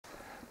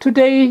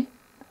Today,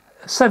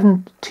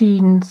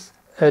 17th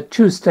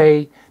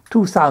Tuesday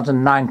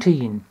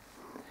 2019,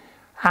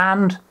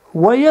 and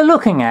what you're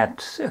looking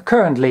at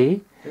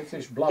currently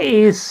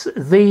is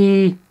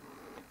the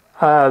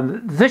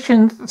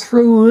vision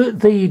through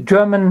the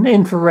German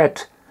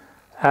infrared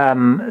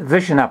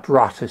vision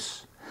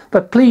apparatus.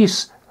 But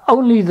please,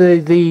 only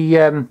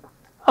the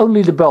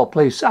bulb,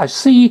 please. I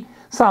see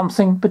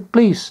something, but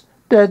please,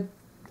 the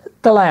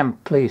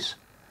lamp, please.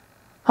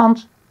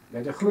 Hans?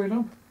 Yeah, the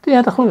gloeilamp?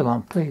 Yeah, the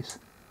gloeilamp, please.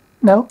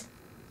 No?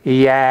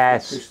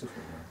 Yes.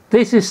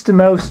 This is the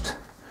most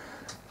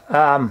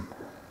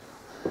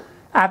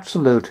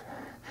absolute.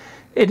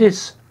 It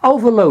is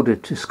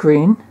overloaded to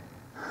screen,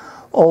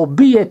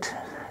 albeit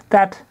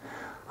that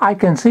I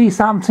can see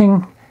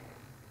something.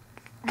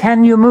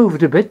 Can you move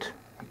it a bit?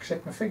 Ik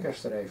zet mijn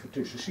vingers er even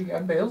tussen. Zie je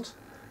een beeld?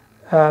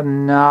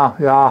 No,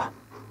 yeah.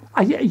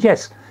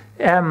 Yes.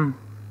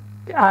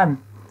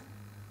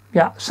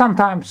 Yeah,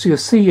 sometimes you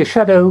see a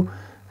shadow,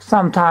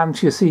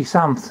 sometimes you see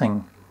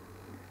something.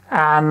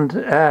 And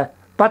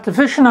but the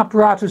vision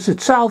apparatus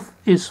itself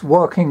is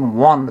working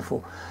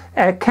wonderful.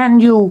 Can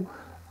you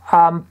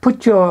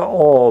put your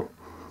or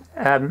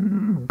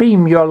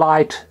beam your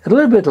light a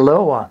little bit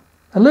lower?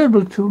 A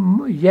little bit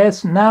too.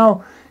 Yes,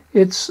 now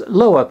it's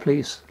lower,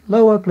 please.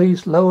 Lower,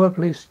 please. Lower,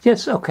 please.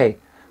 Yes, okay.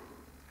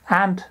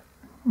 And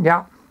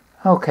yeah,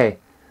 okay.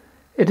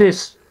 It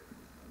is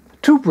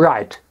too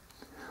bright.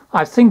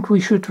 I think we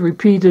should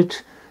repeat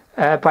it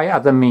by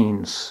other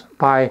means,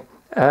 by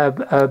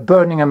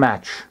burning a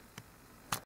match.